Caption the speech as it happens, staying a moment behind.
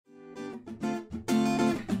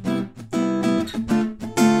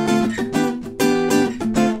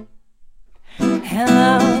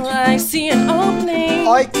see an opening.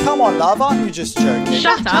 Oi, come on, love, aren't you just joking?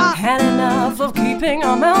 Shut up. Had enough of keeping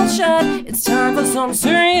our mouth shut. It's time for some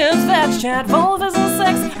serious veg chat. Vulvas and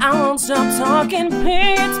sex, I won't stop talking.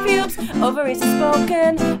 Periods, pubes, ovaries are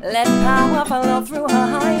spoken. Let power flow through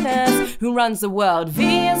her highness, who runs the world.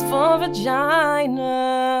 V is for vagina.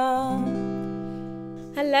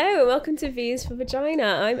 Hello, welcome to V's for Vagina.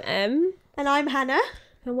 I'm Em. And I'm Hannah.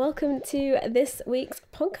 And welcome to this week's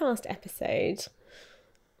podcast episode.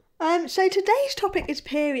 So today's topic is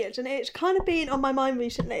periods, and it's kind of been on my mind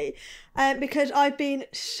recently because I've been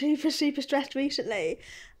super stressed recently,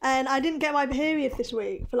 and I didn't get my period this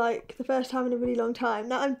week for like the first time in a really long time.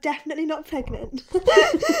 Now, I'm definitely not pregnant.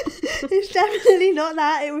 It's definitely not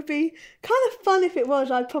that. It would be kind of fun if it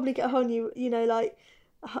was. I'd probably get a whole new, like,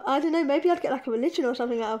 I don't know, maybe I'd get like a religion or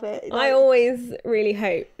something out of it. Like, I always really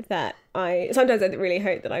hope that sometimes I really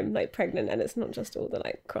hope that I'm like pregnant and it's not just all the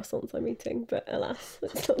like croissants I'm eating, but alas,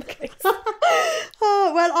 that's not the case.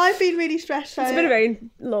 Oh, well, I've been really stressed. So. It's been a very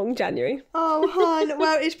long January. Oh, hon.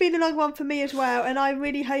 Well, it's been a long one for me as well, and I'm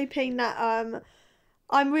really hoping that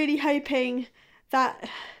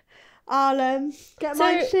I'll get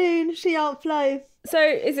mine soon. See how it flow. So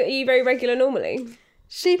are you very regular normally?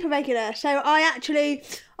 Super regular. So I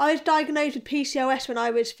was diagnosed with PCOS when I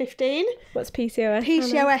was 15. What's PCOS?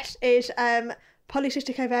 PCOS is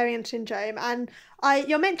polycystic ovarian syndrome, and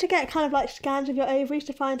you're meant to get kind of like scans of your ovaries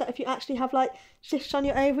to find out if you actually have like cysts on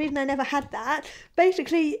your ovaries, and I never had that.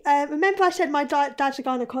 Basically, remember I said my dad's a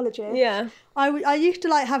gynecologist? Yeah. I used to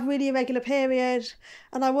like have really irregular periods,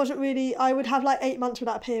 and I would have like 8 months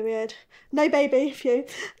without a period. No baby, few.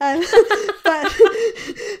 But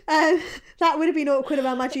that would have been awkward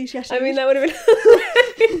around my GCSEs. I mean, that would have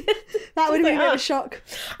been... That would have been a bit of a shock.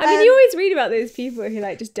 I mean, you always read about those people who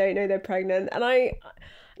like just don't know they're pregnant, and I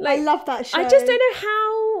love that show. I just don't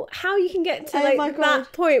know how you can get to like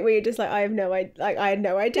that point where you're just like, I had no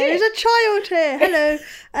idea. There's a child here. Hello.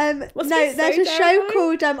 There's a show terrifying?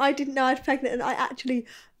 called I Didn't Know I Was Pregnant, and I actually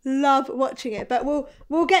love watching it. But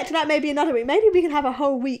we'll get to that maybe another week. Maybe we can have a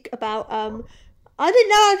whole week about I didn't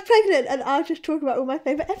know I was pregnant, and I'll just talk about all my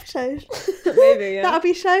favourite episodes. Maybe, yeah. That'll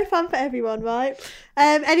be so fun for everyone, right?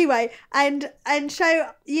 Anyway, and so,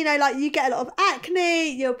 like, you get a lot of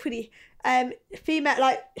acne, you're pretty female,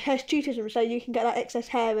 like hirsutism, so you can get like excess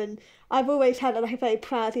hair, and I've always had like a very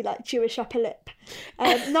proudly like Jewish upper lip.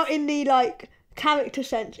 Not in the like character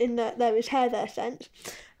sense, in the there is hair there sense.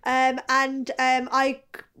 I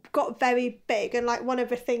got very big, and like one of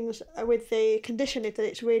the things with the condition is that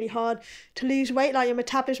it's really hard to lose weight, like your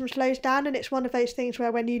metabolism slows down, and it's one of those things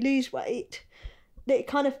where when you lose weight it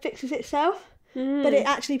kind of fixes itself, but it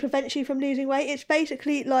actually prevents you from losing weight. It's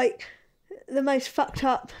basically like the most fucked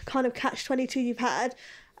up kind of catch-22 you've had,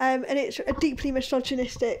 and it's a deeply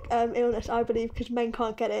misogynistic illness, I believe, because men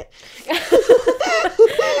can't get it.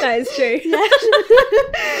 That is true. Yeah.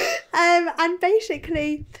 And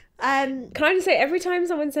basically can I just say, every time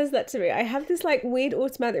someone says that to me, I have this like weird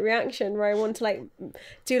automatic reaction where I want to like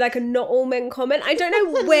do like a not all men comment. I don't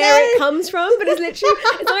know where it comes from, but it's literally it's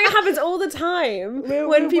something that happens all the time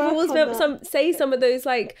when people will say some of those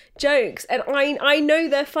like jokes, and I know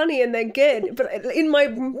they're funny and they're good, but in my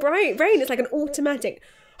brain it's like an automatic,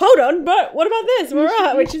 hold on, but what about this?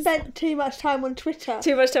 Which is spent too much time on Twitter.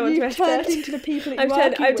 You've turned into the people that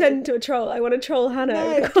I've turned into a troll. I want to troll Hannah.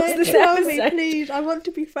 No, don't troll me, please. I want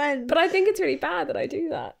to be friends. But I think it's really bad that I do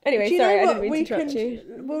that. Anyway, sorry, I didn't mean to interrupt you.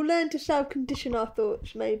 We'll learn to self-condition our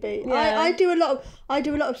thoughts, maybe. Yeah. I do a lot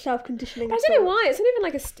of self-conditioning. But I don't know why. It's not even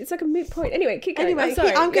like it's like a moot point. Anyway, keep going. Anyway, I'm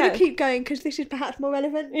sorry. I'm going to keep going because this is perhaps more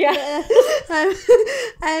relevant. Yeah.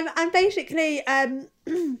 And basically,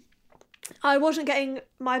 I wasn't getting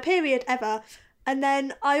my period ever, and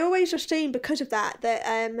then I always assumed because of that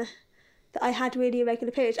I had really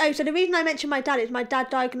irregular periods. Oh, so the reason I mentioned my dad is my dad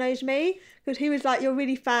diagnosed me because he was like, you're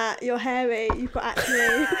really fat, you're hairy, you've got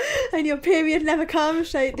acne, and your period never comes,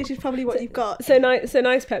 so this is probably what you've got. So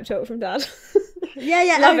nice pep talk from Dad.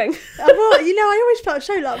 Yeah. Loving. I always felt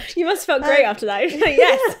so loved. You must have felt great after that. Like,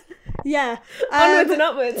 yes. Yeah. Onwards and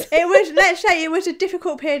upwards. Let's say it was a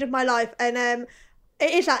difficult period of my life, and it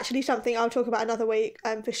is actually something I'll talk about another week,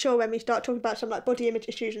 for sure, when we start talking about some like body image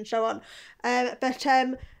issues and so on. But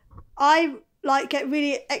I like get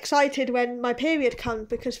really excited when my period comes,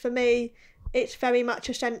 because for me it's very much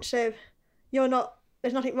a sense of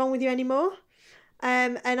there's nothing wrong with you anymore.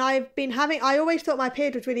 And I always thought my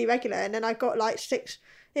period was really regular, and then I got like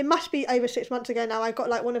it must be over 6 months ago now, I got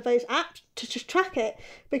like one of those apps to just track it,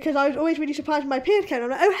 because I was always really surprised when my period came. I'm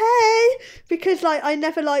like, oh hey, because like I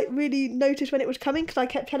never like really noticed when it was coming, because I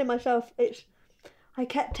kept telling myself it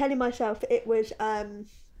was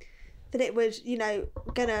that it was, you know,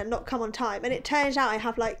 gonna not come on time, and it turns out I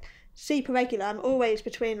have like super regular. I'm always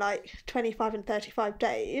between like 25 and 35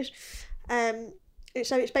 days.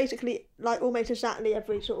 So it's basically like almost exactly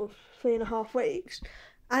every sort of 3.5 weeks,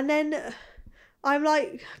 and then I'm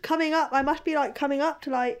like coming up. I must be like coming up to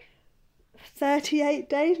like 38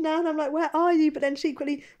 days now, and I'm like, where are you? But then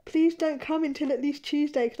secretly, please don't come until at least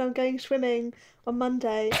Tuesday because I'm going swimming on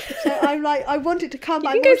Monday. So I'm like, I wanted to come.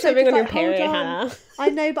 You can go swimming on your period, Hannah. I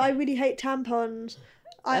know, but I really hate tampons.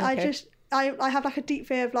 I have like a deep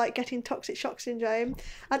fear of like getting toxic shock syndrome,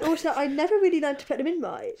 and also I never really learned to put them in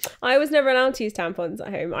right. I was never allowed to use tampons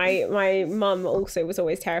at home. My mum also was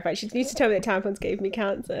always terrified. She used to tell me that tampons gave me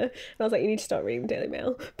cancer, and I was like, you need to start reading Daily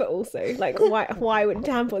Mail. But also, like, why would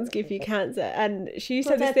tampons give you cancer? And she used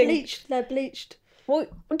to have this thing. They're bleached. Well,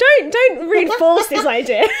 don't reinforce this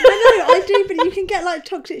idea. I do, but you can get like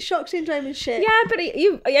toxic shock syndrome and shit. Yeah, but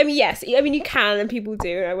yes, you can, and people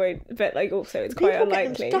do, and I won't. But like, also, it's quite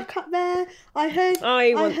unlikely. Get them stuck up there. I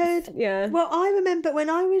heard. Yeah. Well, I remember when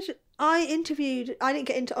I interviewed. I didn't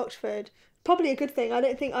get into Oxford. Probably a good thing. I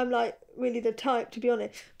don't think I'm like really the type, to be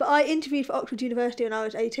honest. But I interviewed for Oxford University when I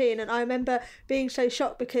was 18, and I remember being so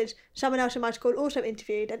shocked because someone else in my school also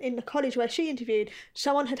interviewed, and in the college where she interviewed,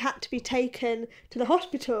 someone had to be taken to the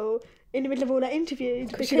hospital in the middle of all their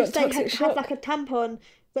interviews because they had like a tampon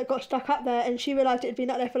that got stuck up there, and she realised it had been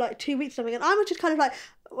up there for like 2 weeks or something, and I was just kind of like,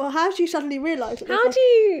 well, how did you suddenly realise? How do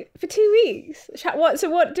you, for 2 weeks?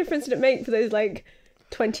 What difference did it make for those like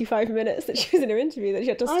 25 minutes that she was in her interview that she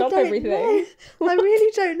had to stop everything? I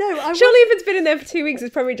really don't know. Surely if it's been in there for 2 weeks,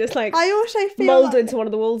 it's probably just like I also feel moulded into one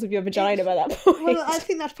of the walls of your vagina by that point. Well, I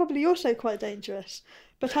think that's probably also quite dangerous.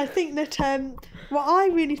 But I think that what I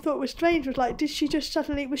really thought was strange was like, did she just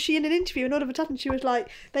suddenly, was she in an interview and all of a sudden she was like,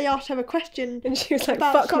 they asked her a question and she was like,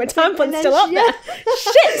 fuck, my tampon's still up there.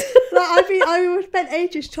 Shit! Like, I spent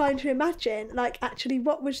ages trying to imagine, like, actually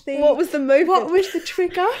what was the moment? What was the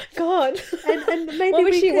trigger? God. And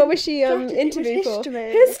maybe what was she interviewed for?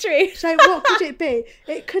 History. So what could it be?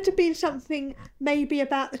 It could have been something maybe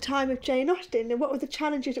about the time of Jane Austen and what were the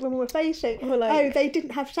challenges that women were facing. They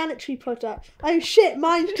didn't have sanitary products. Oh shit,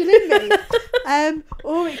 mine's still in me.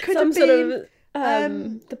 Or it could have been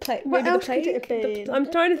the plague. What else could it have been?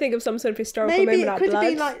 I'm trying to think of some sort of historical maybe moment. Maybe it could have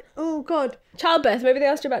been like, oh god, childbirth. Maybe they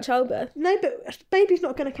asked her about childbirth. No, but baby's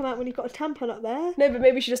not going to come out when you've got a tampon up there. No, but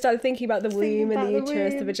maybe she just started thinking about the womb and the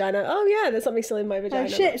uterus, the vagina. Oh yeah, there's something still in my vagina. Oh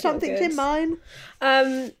shit, something's in mine.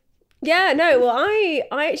 Yeah, no, well, I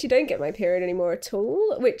actually don't get my period anymore at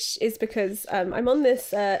all, which is because I'm on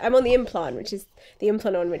this, I'm on the Implan, which is the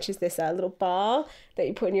Implanon, which is this little bar that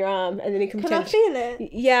you put in your arm, and then you can... Can I feel it?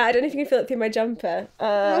 Yeah, I don't know if you can feel it through my jumper.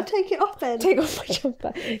 I'll take it off then. Take off my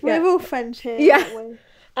jumper. We're all friends here, yeah.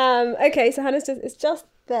 Aren't we? Okay, so Hannah's it's just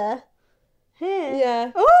there. Here?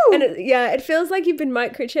 Yeah. Oh! And it feels like you've been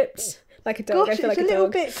microchipped. Like a dog. Gosh, I feel like it's a little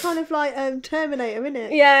dog. bit kind of like Terminator, isn't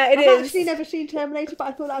it? Yeah, I've actually never seen Terminator, but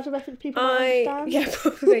I thought that was a reference people might understand. Yeah,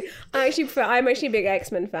 probably. I'm actually a big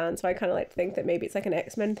X-Men fan, so I kind of like to think that maybe it's like an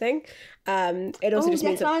X-Men thing. It also just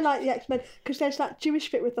means that... I like the X-Men because there's that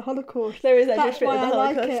Jewish bit with the Holocaust. There is that Jewish bit with the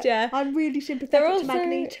Holocaust, like yeah. I'm really sympathetic to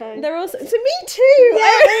Magneto. They're also... To me too!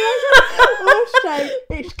 Also,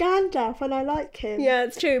 it's Gandalf and I like him. Yeah,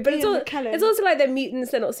 it's true. But it's also like they're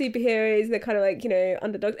mutants, they're not superheroes, they're kind of like,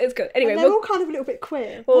 underdogs. It's good. Anyway, and they're all kind of a little bit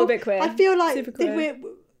queer. All a bit queer. I feel like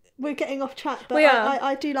we're getting off track, but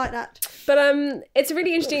I do like that. But it's a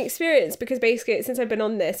really interesting experience because basically since I've been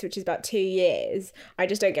on this, which is about 2 years, I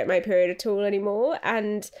just don't get my period at all anymore,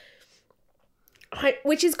 and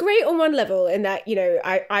which is great on one level in that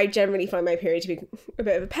I generally find my period to be a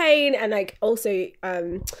bit of a pain, and like also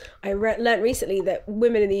I learnt recently that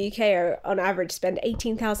women in the UK are on average spend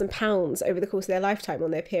 £18,000 over the course of their lifetime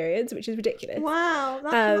on their periods, which is ridiculous. Wow,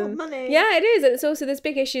 that's a lot of money. Yeah, it is, and it's also there's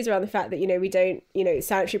big issues around the fact that we don't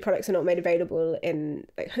sanitary products are not made available in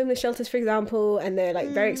like homeless shelters, for example, and they're like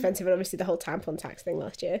very expensive, and obviously the whole tampon tax thing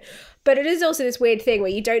last year. But it is also this weird thing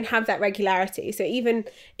where you don't have that regularity. So even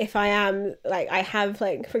if I am like I have,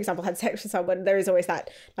 like, for example, had sex with someone, there is always that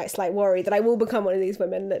like slight worry that I will become one of these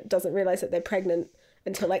women that doesn't realise that they're pregnant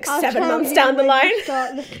until like 7 months down the line.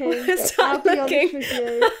 Start looking. I'll be honest with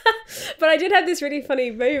you. But I did have this really funny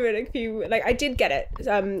moment I did get it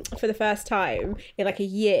for the first time in like a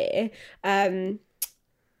year.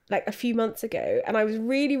 Like a few months ago, and I was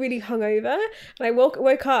really, really hungover, and I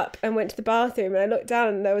woke up and went to the bathroom, and I looked down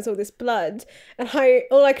and there was all this blood, and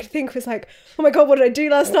all I could think was like, oh my god, what did I do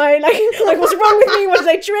last night? Like what's wrong with me? What did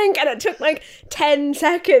I drink? And it took like 10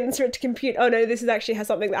 seconds for it to compute, oh no, this is actually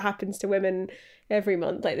something that happens to women every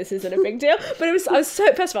month, like this isn't a big deal. But I was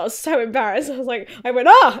so, first of all, I was so embarrassed. I was like, I went,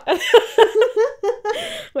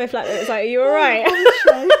 My flatmate was like, "Are you all right?"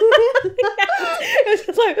 It was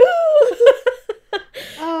just like,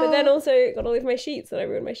 but then also got all of my sheets, and I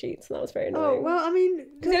ruined my sheets, and that was very annoying. Oh, well, I mean...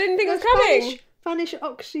 Because I didn't think it was coming. Vanish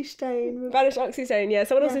oxystain. Vanish oxystain, yeah.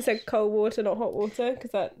 Someone also said cold water, not hot water,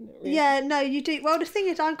 because that... Really... Yeah, no, you do. Well, the thing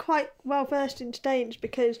is, I'm quite well versed in stains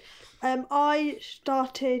because I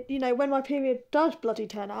started, you know, when my period does bloody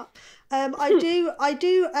turn up,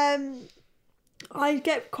 I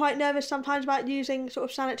get quite nervous sometimes about using sort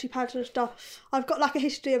of sanitary pads and stuff. I've got like a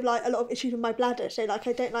history of like a lot of issues with my bladder, so like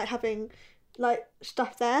I don't like having like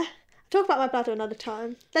stuff there. Talk about my bladder another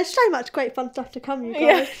time. There's so much great fun stuff to come, you guys.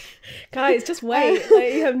 Yeah. Guys, just wait.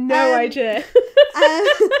 Like, you have no idea.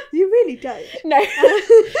 You really don't. No.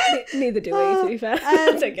 Neither do we, to be fair.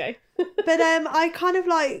 It's okay. But I kind of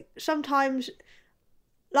like sometimes,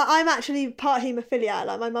 like I'm actually part haemophilia.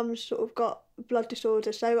 Like my mum's sort of got blood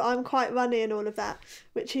disorder, so I'm quite runny and all of that,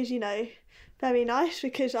 which is, you know, very nice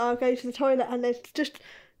because I'll go to the toilet and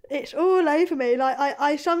it's all over me. Like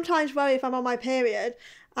I sometimes worry if I'm on my period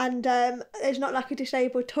and there's not like a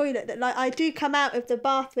disabled toilet, that like I do come out of the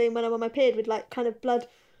bathroom when I'm on my period with like kind of blood.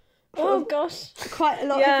 Oh gosh, quite a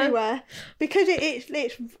lot everywhere because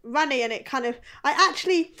it's runny and it kind of I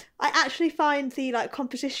actually find the like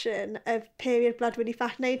composition of period blood really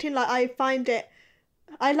fascinating. Like I find it,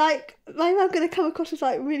 I like, maybe I'm going to come across as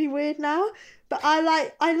like really weird now, but I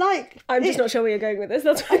like I'm just not sure where you're going with this,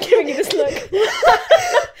 that's why I'm giving you this look.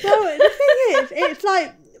 Well, the thing is, it's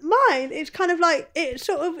like mine, it's kind of like it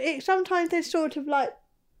sometimes there's sort of like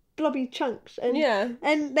blobby chunks and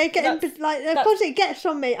they get because it gets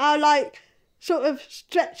on me, I like sort of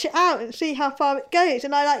stretch it out and see how far it goes,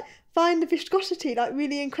 and I like find the viscosity like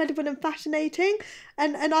really incredible and fascinating,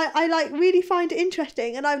 and I like really find it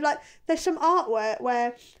interesting, and I've like there's some artwork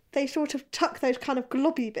where they sort of tuck those kind of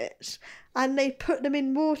globby bits and they put them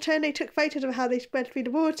in water and they took photos of how they spread through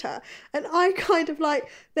the water, and I kind of like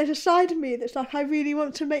there's a side of me that's like I really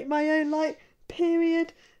want to make my own like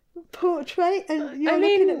period portrait, and you're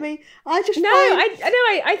looking at me. I think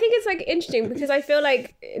it's like interesting because I feel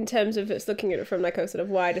like in terms of it's looking at it from like a sort of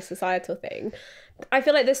wider societal thing, I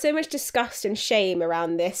feel like there's so much disgust and shame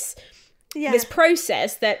around this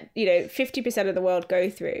process that, you know, 50% of the world go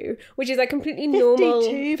through, which is like completely normal.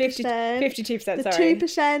 52%, sorry. The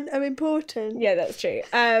 2% are important. Yeah, that's true.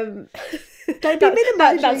 Don't be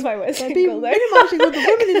minimising. That's why we're single, Don't be minimising all the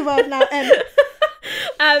women in the world now,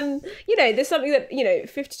 you know, there's something that, you know,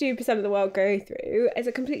 52% of the world go through as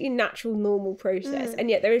a completely natural, normal process. And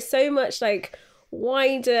yet there is so much like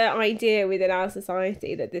wider idea within our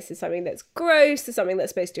society that this is something that's gross, there's something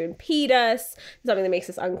that's supposed to impede us, something that makes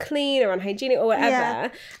us unclean or unhygienic or whatever. Yeah.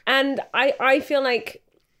 And I feel like,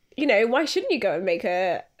 you know, why shouldn't you go and make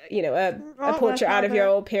a portrait out of your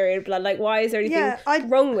old period blood? Like, why is there anything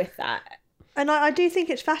wrong with that? And I do think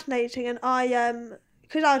it's fascinating, and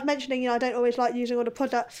because I was mentioning, you know, I don't always like using all the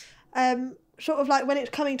products, sort of like when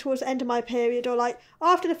it's coming towards the end of my period, or like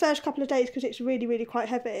after the first couple of days, because it's really, really quite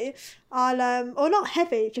heavy, I'll, or not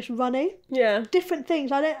heavy, just runny. Yeah. Different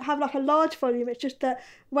things. I don't have like a large volume, it's just that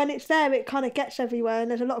when it's there, it kind of gets everywhere,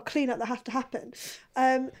 and there's a lot of cleanup that has to happen.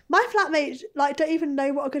 My flatmates, like, don't even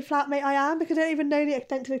know what a good flatmate I am, because they don't even know the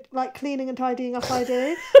extent to like cleaning and tidying up I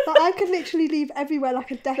do. But I could literally leave everywhere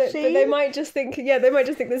like a death scene. But they might just think,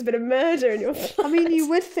 there's been a murder in your flat. I mean, you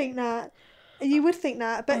would think that.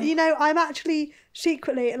 But you know, I'm actually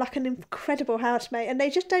secretly like an incredible housemate, and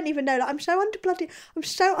they just don't even know. Like, I'm so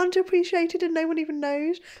underappreciated, and no one even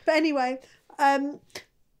knows. But anyway,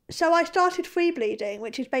 so I started free bleeding,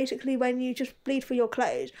 which is basically when you just bleed through your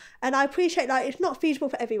clothes. And I appreciate like it's not feasible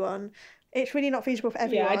for everyone. It's really not feasible for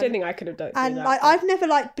everyone. Yeah, I don't think I could have done. And like, I've never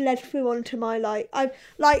like bled through onto my I've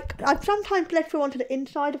sometimes bled through onto the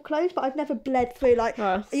inside of clothes, but I've never bled through like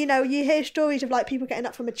you know, you hear stories of like people getting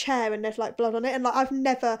up from a chair and there's like blood on it, and like I've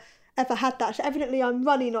never ever had that. So evidently I'm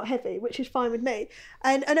runny, not heavy, which is fine with me.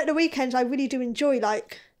 And at the weekends I really do enjoy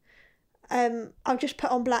like I'll just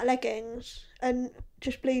put on black leggings and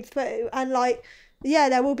just bleed through, and like. Yeah,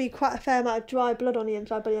 there will be quite a fair amount of dry blood on the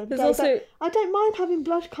inside by the end of the day. But I don't mind having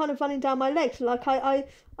blood kind of running down my legs. Like I've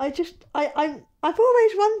always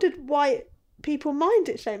wondered why people mind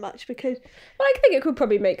it so much, because I think it could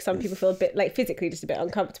probably make some people feel a bit like physically just a bit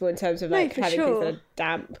uncomfortable in terms of like having things that are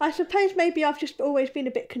damp. I suppose maybe I've just always been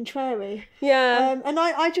a bit contrary. Yeah. And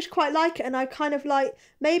I just quite like it, and I kind of like,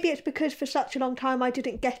 maybe it's because for such a long time I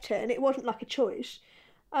didn't get it and it wasn't like a choice.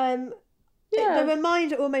 The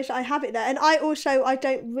reminder almost that I have it there. And I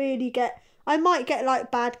don't really get, I might get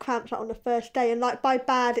like bad cramps like on the first day, and like by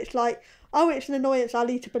bad it's like, oh, it's an annoyance, I'll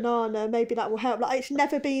eat a banana, maybe that will help. Like, it's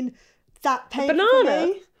never been that painful for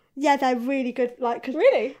me. Yeah, they're really good. Like, cause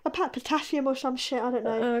Really? about potassium or some shit. I don't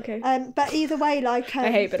know. Oh, okay. But either way, like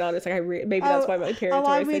I hate bananas. Like maybe that's why my periods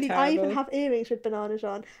are so terrible. I even have earrings with bananas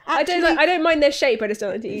on. I don't mind their shape. I just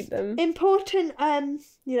don't like to eat them. Important.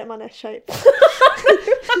 You don't mind their shape.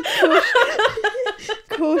 Of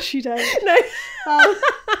course you don't. No.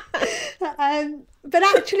 But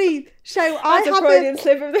actually, so I That's a have Freudian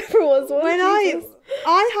slip of the was one. when Jesus.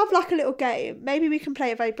 I have like a little game. Maybe we can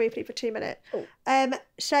play it very briefly for 2 minutes. Oh.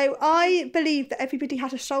 So I believe that everybody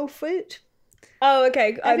has a soul fruit. Oh,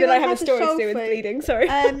 okay. Then I Everyone have a has a story to soul do with fruit. bleeding. Sorry.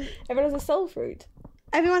 Um, Everyone has a soul fruit.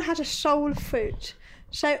 Everyone has a soul fruit.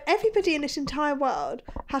 So everybody in this entire world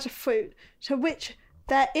has a fruit. So which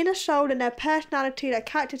their inner soul and their personality, their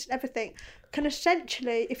characters and everything can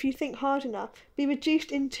essentially, if you think hard enough, be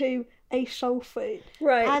reduced into a soul fruit.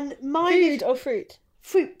 Right. And mine Food is or fruit?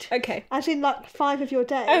 fruit. Okay. As in like 5 of your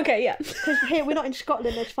day. Okay, yeah. Because here we're not in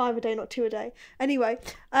Scotland, there's 5 a day, not 2 a day. Anyway,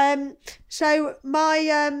 so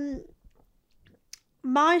my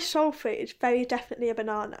soul fruit is very definitely a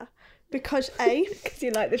banana. Because Because you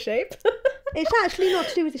like the shape. it's actually not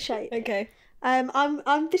to do with the shape. Okay.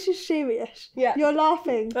 This is serious. Yeah. You're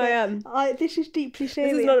laughing. I am. This is deeply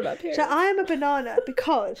serious. This is not about periods. So I am a banana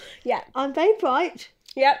because Yeah. I'm very bright.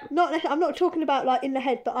 Yep. I'm not talking about like in the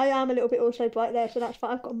head, but I am a little bit also bright there, so that's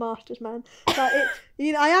fine. I've got a master's, man. But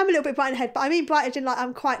I am a little bit bright in the head, but I mean bright as in like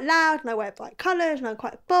I'm quite loud and I wear bright colours and I'm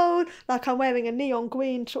quite bold. Like I'm wearing a neon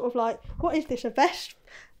green sort of like, what is this, a vest?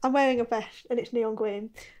 I'm wearing a vest and it's neon green.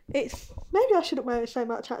 It's maybe I shouldn't wear it so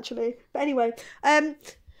much actually, but anyway. And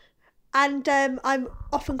I'm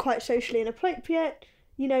often quite socially inappropriate.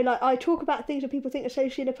 You know, like I talk about things that people think are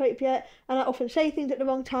socially inappropriate, and I often say things at the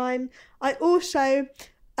wrong time. I also,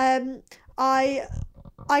 I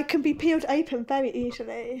can be peeled open very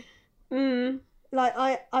easily. Like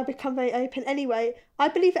I become very open. Anyway, I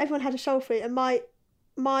believe that everyone has a soul fruit, and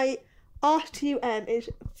my ask to you, is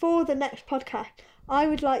for the next podcast, I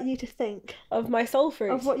would like you to think Of my soul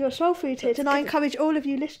fruit. of what your soul fruit is, and I encourage all of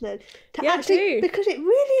you listeners to Yeah, actually, do. because it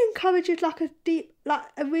really encourages like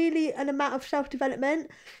an amount of self-development,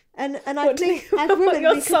 and I think as women what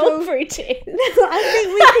your we could soul all, fruit is. I think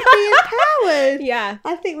we could be empowered. Yeah.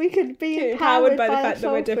 I think we could be Empowered empowered by the our fact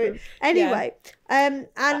that we're soul fruit. different. Anyway, and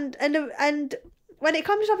when it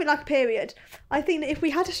comes to something like a period, I think that if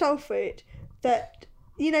we had a soul fruit, that,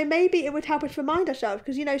 you know, maybe it would help us remind ourselves,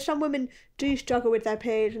 because, you know, some women do struggle with their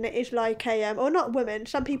periods, and it is like or not women,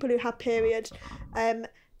 some people who have periods,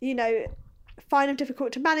 you know, find them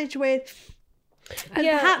difficult to manage with. And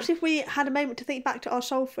perhaps if we had a moment to think back to our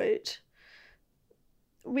soul fruit,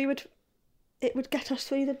 it would get us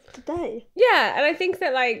through the day. Yeah, and I think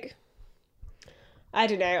that, like, I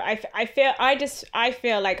don't know, I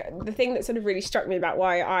feel like the thing that sort of really struck me about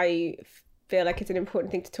why I feel like it's an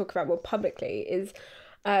important thing to talk about more publicly is,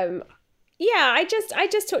 I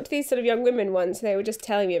just talked to these sort of young women once, and they were just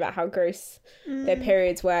telling me about how gross their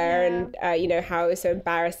periods were, and you know, how it was so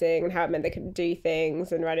embarrassing and how it meant they couldn't do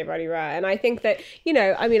things and rah. And I think that, you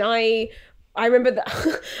know, I mean, I remember that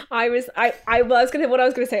what I was going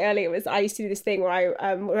to say earlier was I used to do this thing where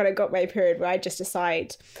I when I got my period, where I just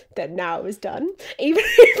decide that now it was done, even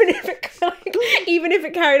if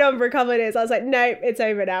it carried on for a couple of days. I was like, no, it's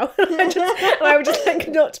over now. And I would just like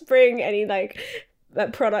not bring any like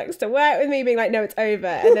products to work with me, being like, no, it's over.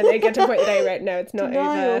 And then they get to a point that they went, no, it's not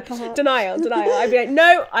over. Perhaps. Denial. I'd be like,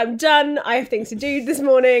 no, I'm done. I have things to do this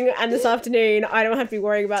morning and this afternoon. I don't have to be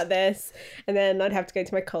worrying about this. And then I'd have to go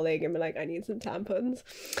to my colleague and be like, I need some tampons.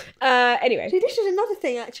 Anyway. See, this is another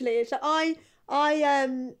thing actually, is that I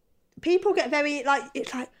people get very like,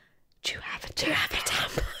 it's like, do you have a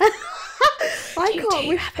tampon? I can't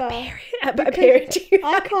whisper. A period.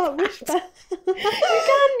 I can't whisper. You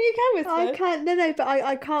can whisper. I can't. No, but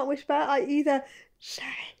I can't whisper. I either say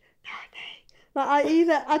nothing. Like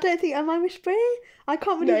I don't think, am I whispering? I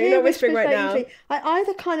can't really No, hear you're not whispering whispers right very now. easily. I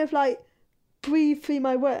either kind of like breathe through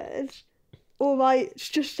my words, or I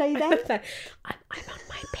just say them. I'm on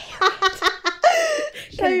my period.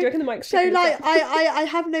 Do you reckon the mic's So sticking like itself? I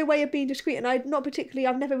have no way of being discreet, and I've never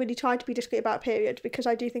really tried to be discreet about periods, because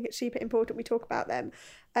I do think it's super important we talk about them.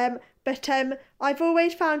 But I've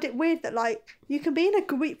always found it weird that like you can be in a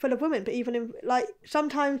group full of women, but even in like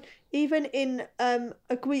sometimes even in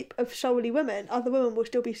a group of solely women, other women will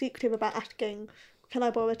still be secretive about asking, can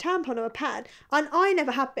I borrow a tampon or a pad? And I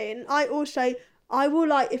never have been. I will,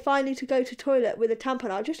 like, if I need to go to toilet with a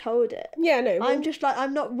tampon, I'll just hold it. Yeah, no. I'm just like,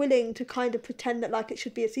 I'm not willing to kind of pretend that like it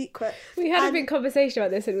should be a secret. We had a big conversation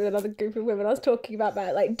about this with another group of women. I was talking about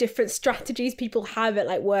like different strategies people have at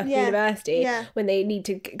like work or university when they need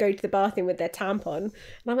to go to the bathroom with their tampon. And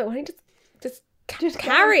I'm like, why don't you just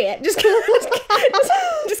carry it? Just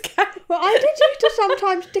Well, I did used to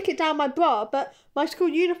sometimes stick it down my bra, but my school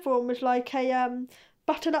uniform was like a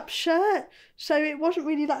button-up shirt, so it wasn't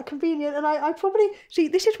really that convenient. And I probably see,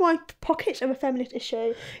 this is why pockets are a feminist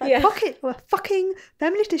issue. Like, pockets are a fucking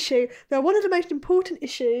feminist issue. They're one of the most important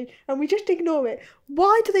issues, and we just ignore it.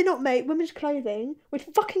 Why do they not make women's clothing with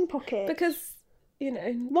fucking pockets? Because, you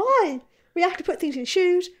know, why? We have to put things in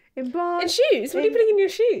shoes, in bras. in shoes. What are you putting in your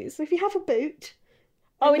shoes? If you have a boot.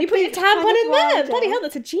 Oh, and you put your boot kind tampon of in there. wider Bloody hell,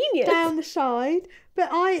 that's a genius. down the side.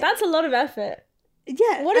 But That's a lot of effort.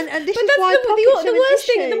 yeah, What if, and this but is that's why pockets the are worst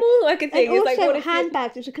an thing, the issue. more like a thing And is like, also what if you-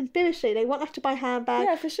 handbags, it's a conspiracy. They want us to buy handbags.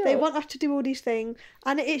 Yeah, for sure. They want us to do all these things.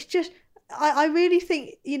 And it's just, I really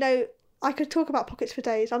think, you know, I could talk about pockets for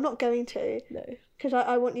days. I'm not going to, No. because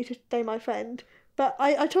I want you to stay my friend. But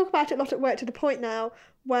I talk about it a lot at work, to the point now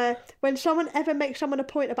where when someone ever makes someone a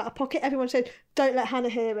point about a pocket, everyone says, don't let Hannah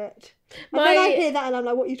hear it. And then I hear that and I'm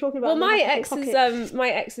like, what are you talking about? Well, And then I have to say, my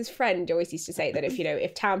ex's friend always used to say that if, you know,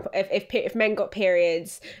 if men got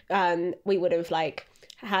periods, we would have like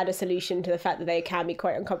had a solution to the fact that they can be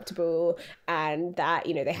quite uncomfortable, and that,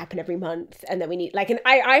 you know, they happen every month, and that we need, like, and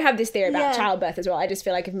I have this theory about Yeah. childbirth as well. I just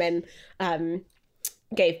feel like if men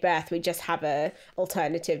gave birth, we just have a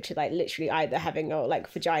alternative to like literally either having a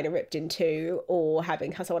like vagina ripped in two, or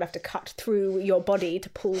having someone have to cut through your body to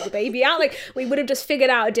pull the baby out. Like, we would have just figured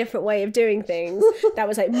out a different way of doing things that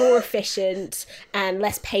was like more efficient and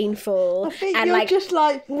less painful. I think and you're like, just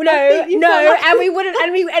like, no, like, and we wouldn't,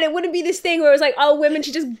 and it wouldn't be this thing where it was like, oh, women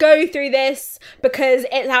should just go through this because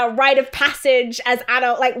it's our rite of passage as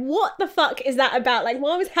adult. Like, what the fuck is that about? Like,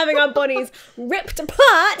 why was having our bodies ripped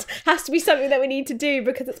apart has to be something that we need to do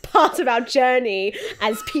because it's part of our journey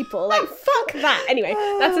as people? Like, fuck that. Anyway,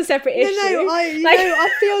 that's a separate issue. I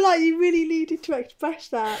feel like you really needed to express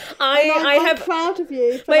that. I'm proud of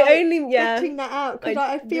you for getting that out, because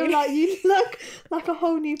I feel like you look like a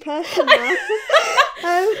whole new person now.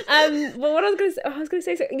 Well, what I was gonna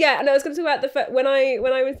say, yeah, no, I was gonna talk about the fact when I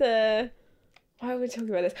was why are we talking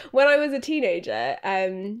about this? When I was a teenager,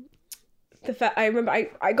 the fact I remember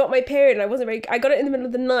I got my period and I got it in the middle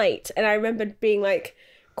of the night, and I remember being like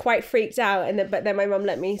quite freaked out, and but then my mum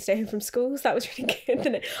let me stay home from school, so that was really good.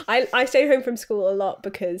 And I stayed home from school a lot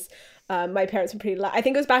because my parents were pretty I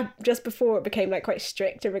think it was back just before it became like quite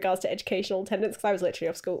strict in regards to educational attendance, because I was literally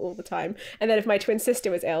off school all the time. And then if my twin sister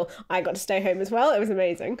was ill, I got to stay home as well. It was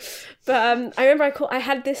amazing. But I remember I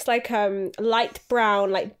had this like light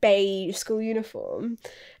brown, like beige school uniform,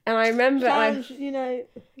 and I remember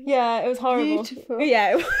yeah, it was horrible. Beautiful.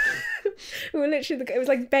 Yeah. We were literally, it was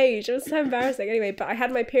like beige. It was so embarrassing. Anyway, but I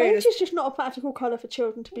had my period. Beige is just not a practical colour for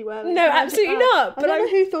children to be wearing. No, absolutely not. But I don't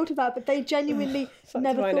know who thought about it, but they genuinely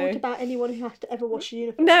never thought about anyone who has to ever wash a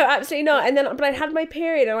uniform. No, absolutely not. And then, but I had my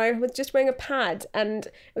period and I was just wearing a pad, and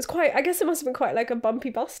it was quite, I guess it must have been quite like a bumpy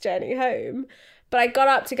bus journey home. But I got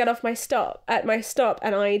up to get off my stop,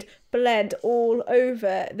 and I'd bled all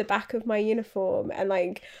over the back of my uniform. And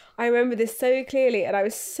like, I remember this so clearly, and I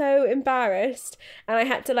was so embarrassed, and I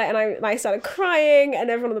had to like, and I started crying, and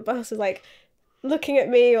everyone on the bus was like looking at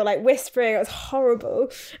me or like whispering. It was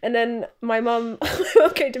horrible. And then my mum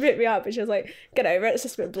came to pick me up, and she was like, get over it, it's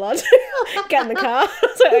just a bit of blood. Get in the car. I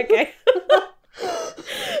was like, okay.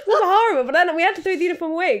 It was horrible, but then we had to throw the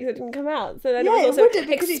uniform away because it didn't come out. So then it was also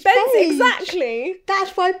expensive. Exactly.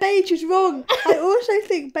 That's why beige is wrong. I also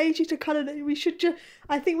think beige is a colour that we should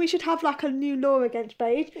I think we should have like a new law against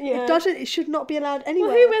beige. Yeah. It should not be allowed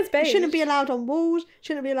anywhere. Well, who wears beige? It shouldn't be allowed on walls,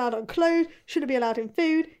 shouldn't be allowed on clothes, shouldn't be allowed in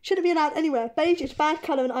food, shouldn't be allowed anywhere. Beige is a bad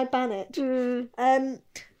colour and I ban it.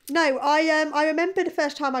 No, I remember the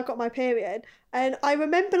first time I got my period, and I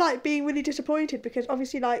remember like being really disappointed because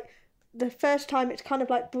obviously like the first time it's kind of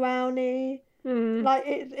like browny, like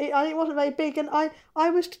it wasn't very big, and I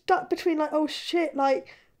was stuck between like, oh shit, like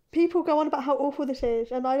people go on about how awful this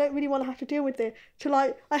is, and I don't really want to have to deal with this, to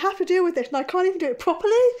like I have to deal with this and I can't even do it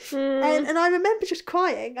properly. And I remember just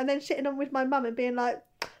crying and then sitting on with my mum and being like,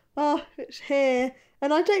 oh, it's here,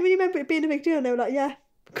 and I don't really remember it being a big deal, and they were like, yeah,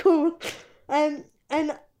 cool. And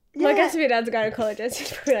yeah. Well, I guess if your dad's a gynecologist,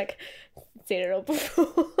 he's probably like seen it all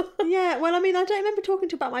before. Yeah, well, I mean, I don't remember talking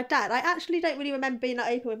to about my dad. I actually don't really remember being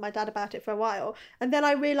that open with my dad about it for a while. And then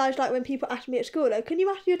I realised, like, when people asked me at school, like, can you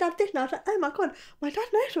ask your dad this? And I was like, oh my God, my dad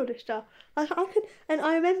knows all this stuff. I could, and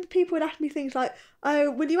I remember people would ask me things like,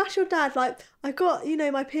 oh, will you ask your dad, like, I got,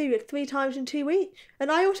 my period 3 times in 2 weeks.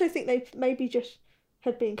 And I also think they maybe just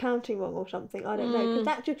had been counting wrong or something. I don't know. Because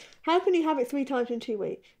that just, how can you have it 3 times in 2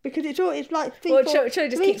 weeks? Because it's like Well, it just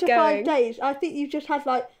 3 keeps to going. 5 days. I think you've just had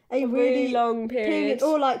like a really long period.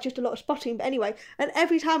 or like just a lot of spotting. But anyway, and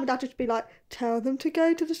every time I'd just be like, tell them to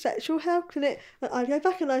go to the sexual health clinic. And I'd go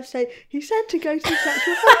back and I'd say, he said to go to the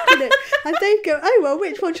sexual health clinic. And they'd go, oh, well,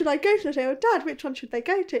 which one should I go to? And I'd say, oh, Dad, which one should they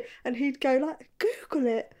go to? And he'd go like, Google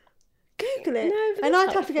it. No, but And that's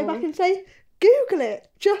I'd have to go helpful. back and say, Google it.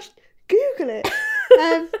 Just Google it.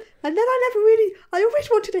 And then I always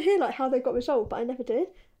wanted to hear like how they got resolved, but I never did.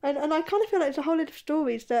 And I kind of feel like there's a whole lot of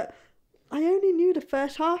stories that I only knew the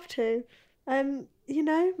first half to. You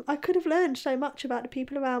know, I could have learned so much about the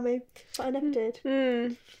people around me, but I never did.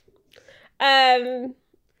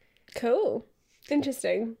 Cool.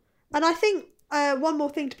 Interesting. And I think one more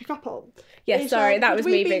thing to pick up on. Yes, is, sorry, that was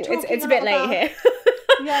we've me been being... It's talking a bit lot late about- here.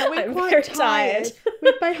 Yeah, we're I'm quite very tired. tired.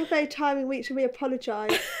 We both have very tiring weeks and we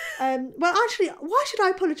apologise. Well, actually, why should I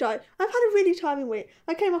apologise? I've had a really tiring week.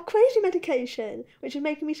 I came off crazy medication, which is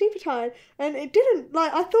making me super tired. And it didn't,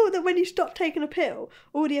 like, I thought that when you stop taking a pill,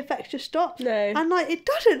 all the effects just stop. No. And, like, it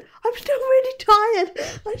doesn't. I'm still really tired.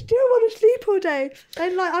 I still want to sleep all day.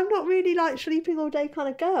 And, like, I'm not really, like, sleeping all day kind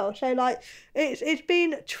of girl. So, like, it's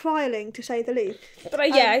been trialling, to say the least. But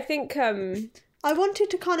I think... I wanted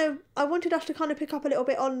us to kind of pick up a little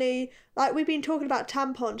bit on the, like, we've been talking about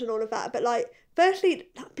tampons and all of that, but, like, firstly,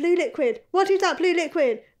 blue liquid. What is that blue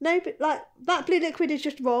liquid? No, but, like, that blue liquid is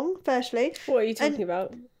just wrong, firstly. What are you talking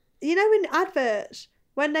about? You know, in adverts,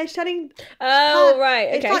 when they're selling... Oh, right,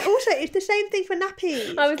 okay. It's like, also, it's the same thing for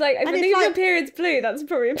nappies. I was like, if And I it's think your like- period's blue, that's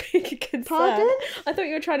probably a big concern. Pardon? I thought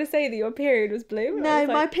you were trying to say that your period was blue. I No, was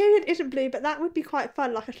my like, period isn't blue, but that would be quite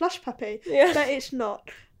fun, like a slush puppy. Yeah. But it's not.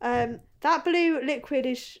 That blue liquid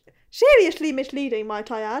is seriously misleading,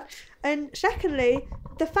 might I add. And secondly,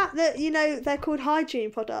 the fact that, you know, they're called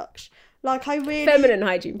hygiene products. Like, I really... feminine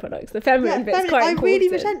hygiene products. The feminine bit's quite I important. really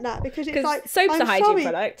resent that because it's like... soap's I'm a hygiene sorry,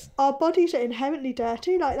 product. Our bodies are inherently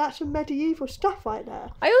dirty. Like, that's some medieval stuff right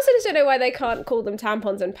there. I also just don't know why they can't call them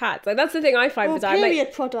tampons and pads. Like, that's the thing I find Or bizarre.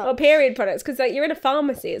 period products. Or period products, because like you're in a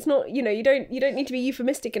pharmacy. It's not, you know, you don't need to be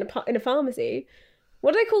euphemistic in a pharmacy.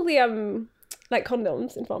 What do they call the like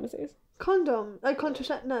condoms in pharmacies? Condom. Oh,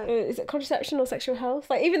 contraception. No. Is it contraception or sexual health?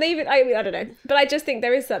 Like even I mean, I don't know, but I just think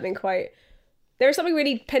there is something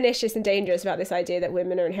really pernicious and dangerous about this idea that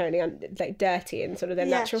women are inherently like dirty in sort of their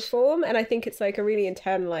Yes. natural form, and I think it's like a really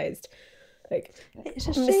internalized, like It's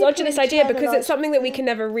a misogynist super idea because it's internalised something that we thing. can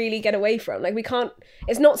never really get away from. Like we can't.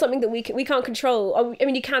 It's not something that we can't control. I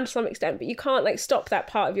mean, you can to some extent, but you can't like stop that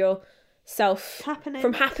part of yourself Happening.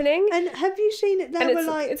 from happening. And have you seen it? There And were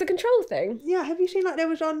like... it's a control thing. Yeah, have you seen like there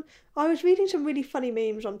was on... I was reading some really funny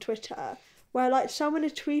memes on Twitter where like someone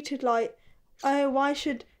had tweeted like, oh, why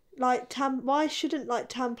shouldn't like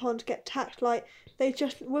tampons get taxed? Like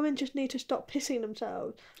women just need to stop pissing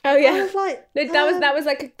themselves. Oh yeah. I was like, No,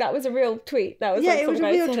 that was a real tweet. That was yeah, like it was a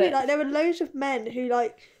something I real said tweet. it. Like there were loads of men who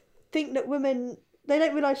like think that women, they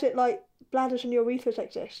don't realise that like bladders and urethras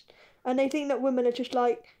exist, and they think that women are just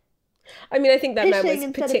like... I mean, I think that man pissing was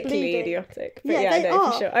instead of particularly bleeding. idiotic. But Yeah, yeah, they no,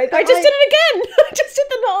 are. for sure. I But just did it again. I just did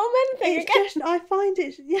the not all men thing It's again. just, I find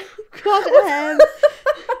it's... Yeah, God,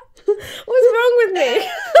 What's wrong with me?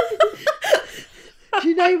 do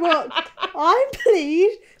you know what? I'm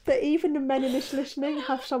pleased that even the men in this listening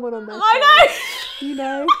have someone on their side. I know. You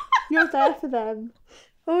know, you're there for them.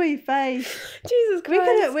 Oy vey. Jesus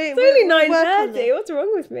Christ. We- it's only we'll work on 9:30. it. What's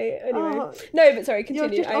wrong with me? Anyway. Oh. No, but sorry, You're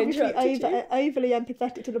continue. just I obviously interrupted you. overly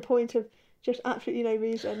empathetic to the point of just absolutely no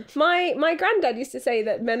reason. My granddad used to say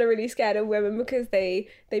that men are really scared of women because they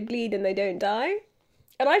bleed and they don't die.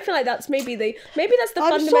 And I feel like that's maybe that's the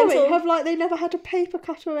I'm fundamental... sorry, have like they never had a paper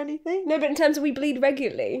cut or anything? No, but in terms of we bleed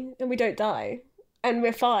regularly and we don't die and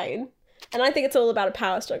we're fine. And I think it's all about a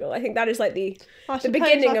power struggle. I think that is like the suppose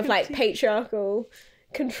beginning I of can like see- patriarchal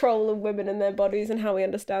control of women and their bodies and how we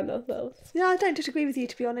understand ourselves. Yeah, I don't disagree with you,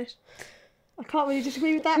 to be honest. I can't really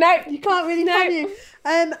disagree with that. No. You can't really, No. can you?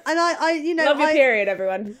 And I you know, Love your I, period,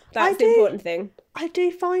 everyone. That's the do. important thing. I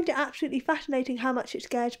do find it absolutely fascinating how much it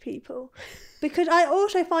scares people. Because I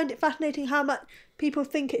also find it fascinating how much people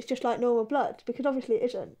think it's just like normal blood, because obviously it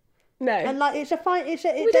isn't. No. And like it's a fine. We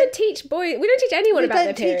we don't teach anyone about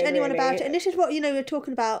their period. teach anyone really. about it. And this is what, you know, we were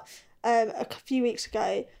talking about a few weeks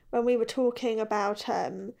ago when we were talking about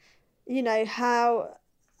you know,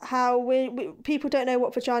 how we people don't know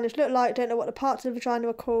what vaginas look like, don't know what the parts of the vagina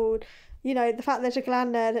are called. You know, the fact there's a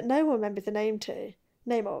gland there that no one remembers the name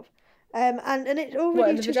of. And it's all What, really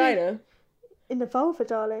in the to do- vagina? in the vulva,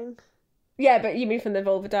 darling. Yeah, but you mean from the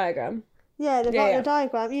vulva diagram? Yeah, the Yeah, vulva yeah.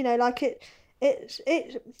 diagram. You know, like it.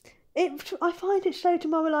 I find it so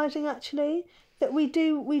demoralising actually that we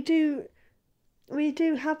do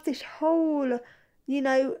have this whole, you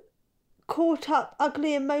know, caught up,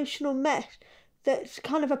 ugly, emotional mess that's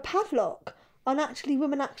kind of a padlock on actually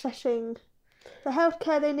women accessing the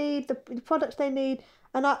healthcare they need, the products they need.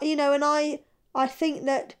 And I think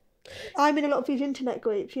that I'm in a lot of these internet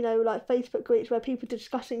groups, you know, like Facebook groups where people are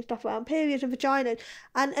discussing stuff around periods and vaginas,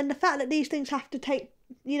 and the fact that these things have to take,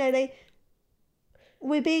 you know,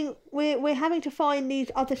 we're having to find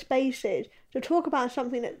these other spaces to talk about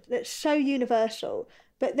something that's so universal,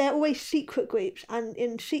 but they're always secret groups, and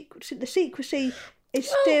the secrecy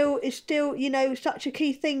is still, you know, such a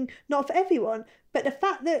key thing, not for everyone, but the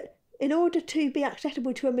fact that in order to be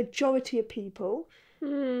accessible to a majority of people,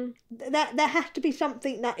 that there has to be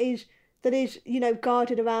something that is, you know,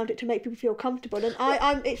 guarded around it to make people feel comfortable.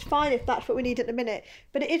 And it's fine if that's what we need at the minute,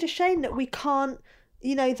 but it is a shame that we can't,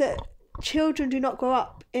 you know, that children do not grow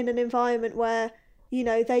up in an environment where, you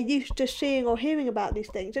know, they're used to seeing or hearing about these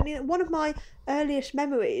things. And, you know, one of my earliest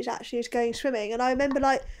memories actually is going swimming, and I remember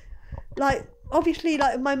like obviously,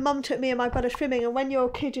 like, my mum took me and my brother swimming, and when you're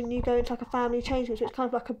a kid and you go into like a family change room, so it's kind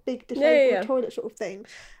of like a big disabled toilet sort of thing.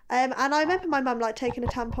 And I remember my mum like taking a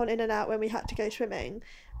tampon in and out when we had to go swimming,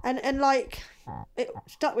 and like it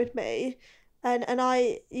stuck with me, and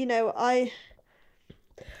I, you know, it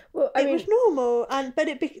was normal, but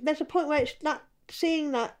there's a point where it's not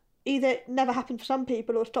seeing that either never happened for some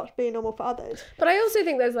people or stops being normal for others. But I also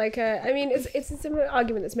think there's like it's a similar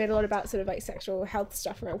argument that's made a lot about sort of like sexual health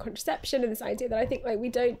stuff around contraception, and this idea that I think like we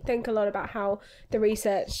don't think a lot about how the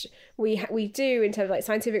research we do in terms of like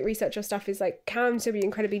scientific research or stuff is like can to be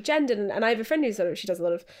incredibly gendered, and I have a friend who she does a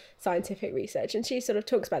lot of scientific research, and she sort of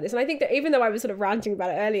talks about this, and I think that even though I was sort of ranting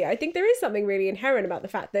about it earlier, I think there is something really inherent about the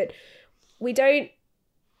fact that we don't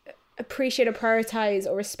appreciate or prioritize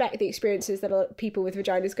or respect the experiences that people with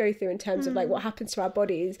vaginas go through in terms of like what happens to our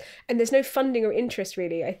bodies, and there's no funding or interest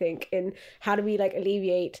really, I think, in how do we like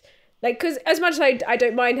alleviate, like, because as much as I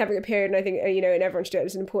don't mind having a period, and I think, you know, and everyone should do it,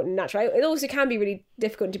 it's an important natural, it also can be really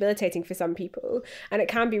difficult and debilitating for some people, and it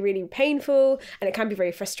can be really painful, and it can be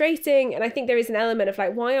very frustrating, and I think there is an element of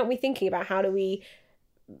like, why aren't we thinking about how do we,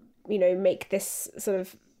 you know, make this sort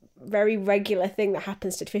of very regular thing that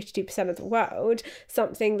happens to 52% of the world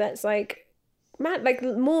something that's like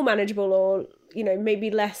more manageable, or, you know,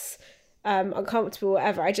 maybe less uncomfortable or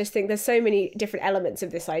whatever. I just think there's so many different elements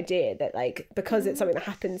of this idea that like, because it's something that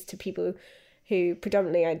happens to people who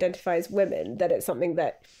predominantly identify as women, that it's something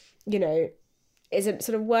that, you know, isn't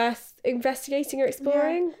sort of worth investigating or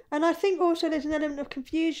exploring. Yeah. And I think also there's an element of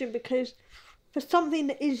confusion, because for something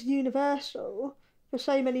that is universal for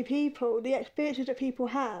so many people, the experiences that people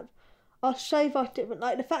have are so vastly different.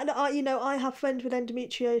 Like the fact that I have friends with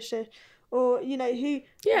endometriosis, or, you know, who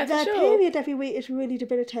their period every week is really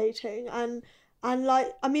debilitating, and like,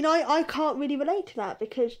 I mean, I can't really relate to that,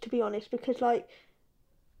 because, to be honest, because like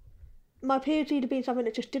my period's either been something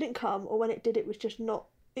that just didn't come, or when it did, it was just not,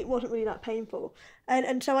 it wasn't really that painful,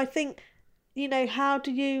 and so I think, you know, how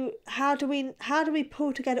do we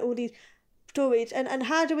pull together all these stories, and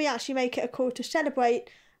how do we actually make it a call to celebrate?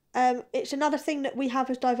 It's another thing that we have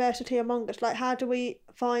as diversity among us. Like, how do we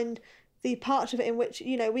find the parts of it in which,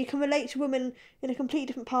 you know, we can relate to women in a completely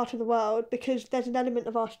different part of the world, because there's an element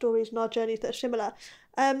of our stories and our journeys that are similar.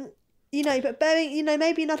 You know, but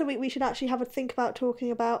maybe another week we should actually have a think about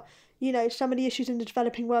talking about, you know, some of the issues in the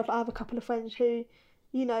developing world. I have a couple of friends who,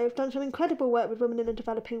 you know, have done some incredible work with women in the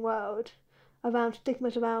developing world around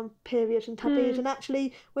stigmas around periods and taboos, and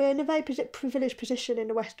actually we're in a very privileged position in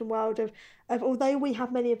the Western world of although we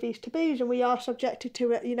have many of these taboos and we are subjected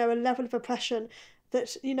to a, you know, a level of oppression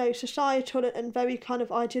that's, you know, societal and very kind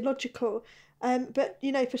of ideological, but,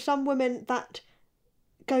 you know, for some women that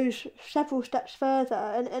goes several steps further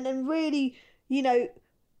and really, you know,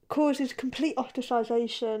 causes complete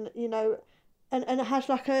ostracisation, you know, and it has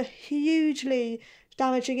like a hugely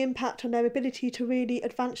damaging impact on their ability to really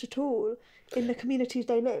advance at all in the communities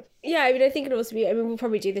they live. Yeah, I mean, I think it'll also be, I mean, we'll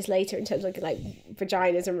probably do this later in terms of like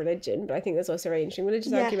vaginas and religion, but I think there's also a very interesting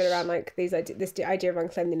religious argument around like this idea of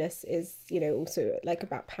uncleanliness is, you know, also like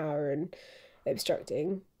about power and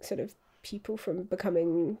obstructing sort of people from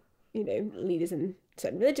becoming, you know, leaders in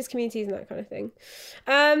certain religious communities and that kind of thing.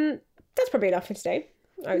 That's probably enough for today.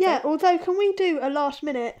 Yeah, although can we do a last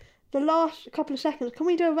minute, the last couple of seconds, can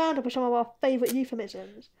we do a roundup of some of our favourite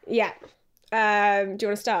euphemisms? Yeah. Do you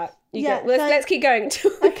want to start? Let's keep going.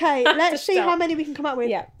 Okay, let's see how many we can come up with.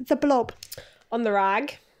 Yeah. The blob. On the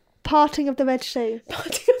rag. Parting of the Red Sea.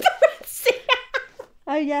 Parting of the Red Sea.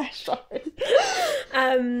 Oh yes. Sorry.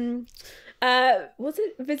 Was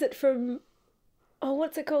it Visit from Oh,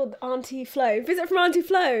 what's it called? Auntie Flo. Visit from Auntie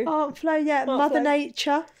Flo. Aunt Flo, yeah. Aunt Mother Flo.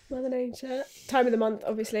 Nature. Mother Nature. Time of the month,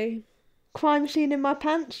 obviously. Crime scene in my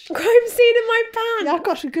pants. Crime scene in my pants. Yeah, I've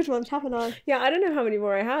got some good ones, haven't I? Yeah, I don't know how many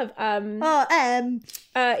more I have. In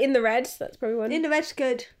the Red. That's probably one. In the Red's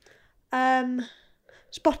good.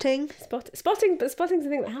 Spotting. Spotting, but spotting's the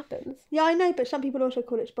thing that happens. Yeah, I know, but some people also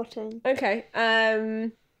call it spotting. Okay.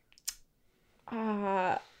 I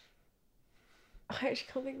actually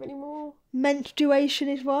can't think of any more. Menstruation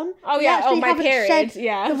is one. Oh We yeah, actually my haven't period. said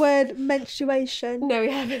Yeah. the word menstruation. No, we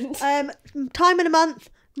haven't. Time of the month.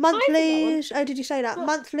 that one. Monthlies. Oh, did you say that?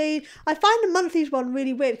 Monthly. I find the monthlies one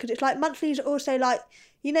really weird because it's like monthlies are also like,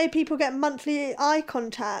 you know, people get monthly eye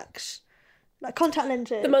contacts, like contact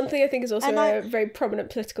lenses. The Monthly, I think, is also And a very prominent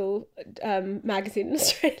political magazine in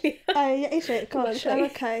Australia. Oh, yeah, is it? Gosh, Monthly. oh,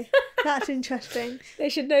 okay. That's interesting. They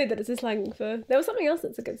should know that it's a slang for... There was something else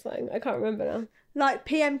that's a good slang. I can't remember now. Like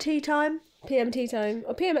PMT time. PMT time.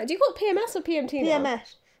 Or PMS. Do you call it PMS or PMT now?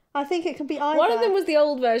 PMS. I think it can be either. One of them was the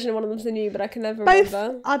old version and one of them's the new, but I can never both.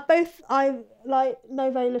 remember. I like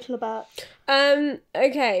know very little about.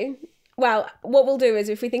 Okay. Well, what we'll do is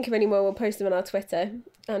if we think of any more, we'll post them on our Twitter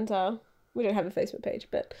and we don't have a Facebook page,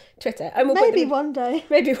 but Twitter. And we'll put Maybe them- one day.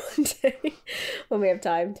 Maybe one day when we have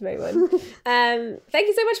time to make one. Thank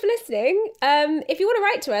you so much for listening. If you want to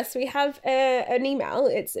write to us, we have an email.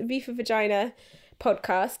 It's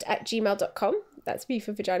vforvaginapodcast@gmail.com. That's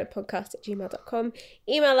vforvaginapodcast@gmail.com.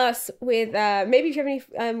 Email us with maybe if you have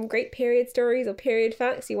any great period stories or period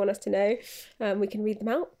facts you want us to know, we can read them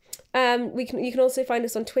out. You can also find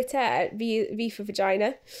us on Twitter at V for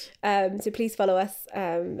Vagina. So please follow us.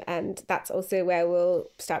 And that's also where we'll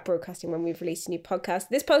start broadcasting when we've released a new podcast.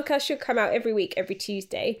 This podcast should come out every week, every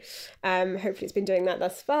Tuesday. Hopefully it's been doing that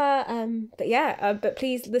thus far. But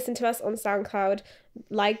please listen to us on SoundCloud.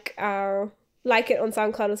 Like it on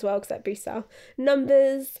SoundCloud as well, because that boosts our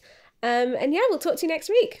numbers. And yeah, we'll talk to you next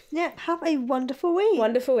week. Yeah, have a wonderful week.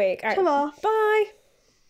 Wonderful week. All right. Ta-ra. Bye.